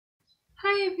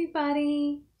Hi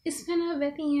everybody, it's been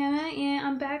Bethiana and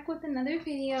I'm back with another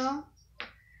video.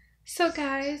 So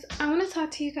guys, I want to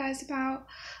talk to you guys about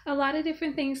a lot of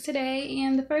different things today,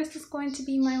 and the first is going to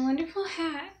be my wonderful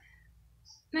hat.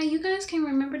 Now you guys can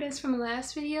remember this from the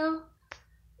last video,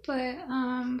 but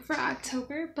for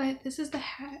October, but this is the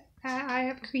hat that I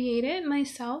have created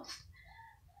myself.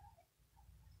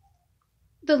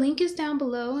 The link is down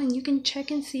below and you can check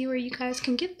and see where you guys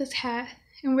can get this hat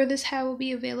and where this hat will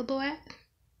be available at.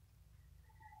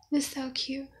 It's so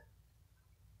cute.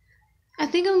 I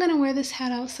think I'm gonna wear this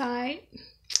hat outside.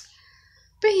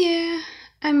 But yeah,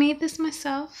 I made this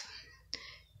myself.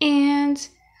 And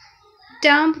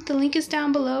the link is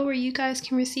down below where you guys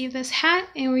can receive this hat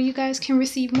and where you guys can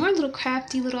receive more little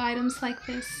crafty little items like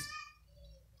this.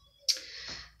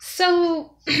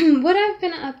 So what I've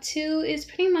been up to is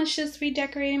pretty much just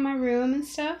redecorating my room and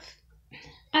stuff.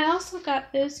 I also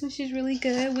got this, which is really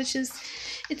good, it's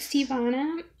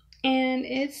Bethiana, and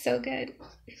it's so good.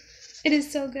 It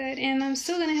is so good, and I'm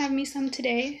still gonna have me some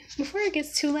today before it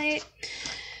gets too late.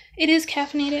 It is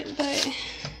caffeinated, but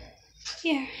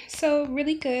yeah, so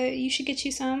really good. You should get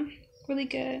you some. Really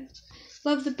good.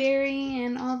 Love the berry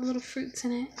and all the little fruits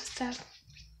in it and stuff.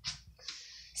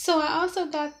 So I also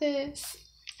got this,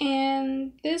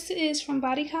 and this is from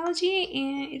Bodycology,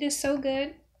 and it is so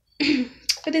good.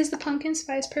 It is the pumpkin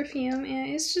spice perfume, and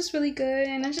it's just really good,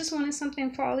 and I just wanted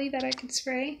something frothy that I could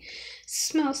spray. It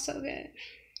smells so good.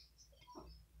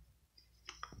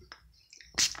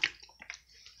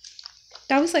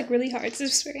 That was like really hard to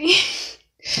spray.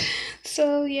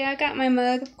 So yeah, I got my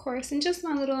mug, of course, and just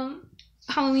my little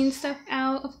Halloween stuff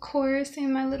out, of course,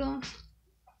 and my little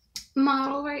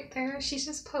model right there. She's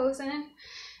just posing.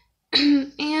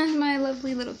 And my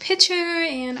lovely little picture,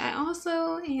 and I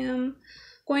also am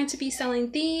going to be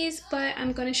selling these, but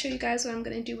I'm going to show you guys what I'm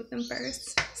going to do with them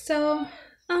first. So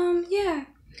yeah,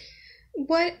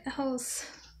 what else?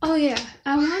 Oh yeah,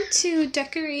 I want to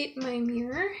decorate my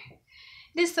mirror.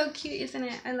 It is so cute, isn't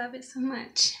it? I love it so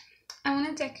much. I want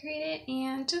to decorate it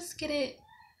and just get it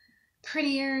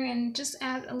prettier and just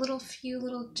add a few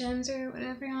little gems or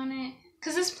whatever on it,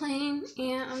 because it's plain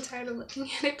and I'm tired of looking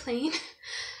at it plain.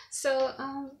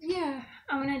 So yeah,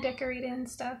 I'm gonna decorate it and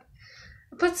stuff.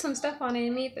 I put some stuff on it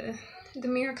and made the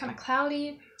mirror kind of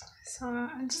cloudy, so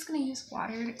I'm just gonna use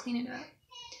water to clean it up.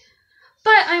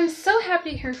 But I'm so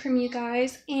happy to hear from you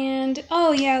guys. And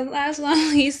oh yeah, last but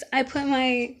not least, I put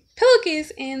my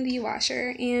pillowcase in the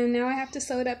washer, and now I have to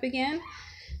sew it up again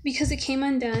because it came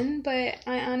undone, but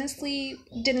I honestly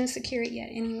didn't secure it yet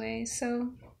anyway, so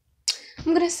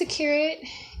I'm gonna secure it.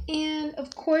 And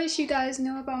of course you guys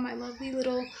know about my lovely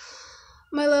little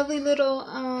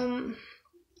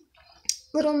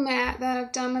little mat that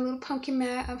I've done, my little pumpkin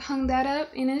mat. I've hung that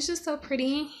up, and it's just so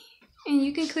pretty, and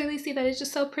you can clearly see that it's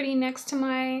just so pretty next to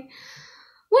my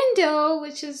window,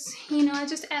 which is, you know, I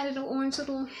just added an orange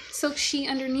little silk sheet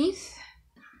underneath.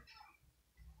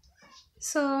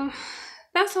 So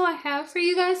that's all I have for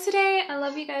you guys today. I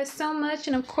love you guys so much,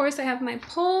 and of course I have my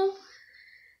pole,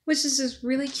 which is just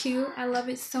really cute. I love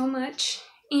it so much.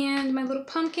 And my little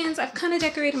pumpkins. I've kind of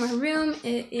decorated my room.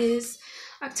 It is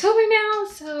October now,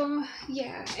 so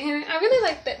yeah. And I really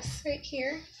like this right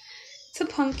here. It's a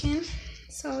pumpkin,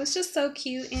 so it's just so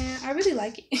cute, and I really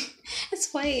like it.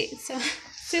 It's white, so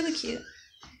it's really cute.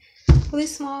 Really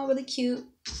small, really cute.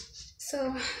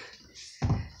 So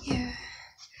yeah.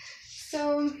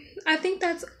 So I think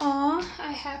that's all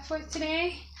I have for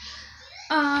today.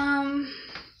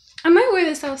 I might wear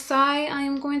this outside. I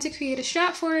am going to create a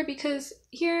strap for it because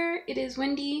here it is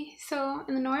windy, so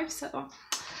in the north, so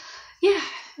yeah,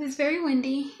 it's very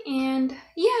windy. And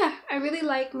yeah, I really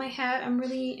like my hat. I'm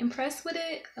really impressed with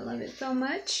it. I love it so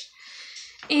much.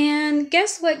 And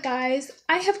guess what, guys?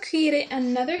 I have created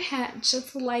another hat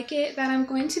just like it that I'm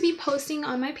going to be posting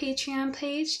on my Patreon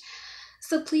page.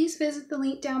 So please visit the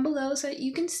link down below so that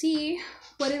you can see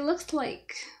what it looks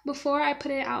like before I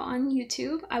put it out on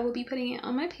YouTube. I will be putting it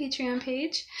on my Patreon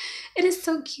page. It is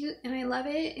so cute and I love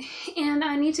it, and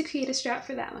I need to create a strap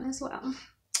for that one as well.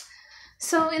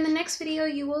 So in the next video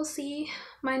you will see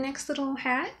my next little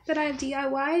hat that I've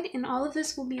DIY'd, and all of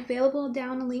this will be available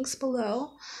down the links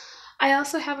below. I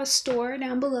also have a store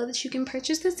down below that you can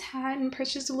purchase this hat and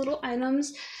purchase the little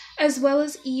items, as well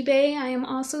as eBay. I am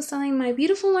also selling my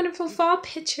beautiful, wonderful fall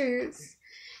pictures.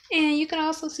 And you can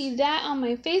also see that on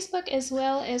my Facebook as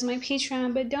well as my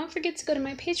Patreon. But don't forget to go to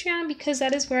my Patreon because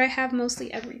that is where I have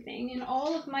mostly everything. And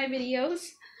all of my videos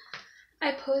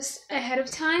I post ahead of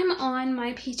time on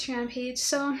my Patreon page.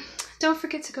 So don't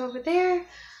forget to go over there.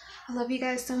 I love you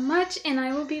guys so much, and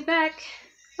I will be back.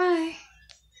 Bye.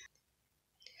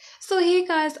 So here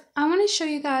guys, I want to show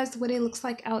you guys what it looks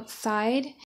like outside.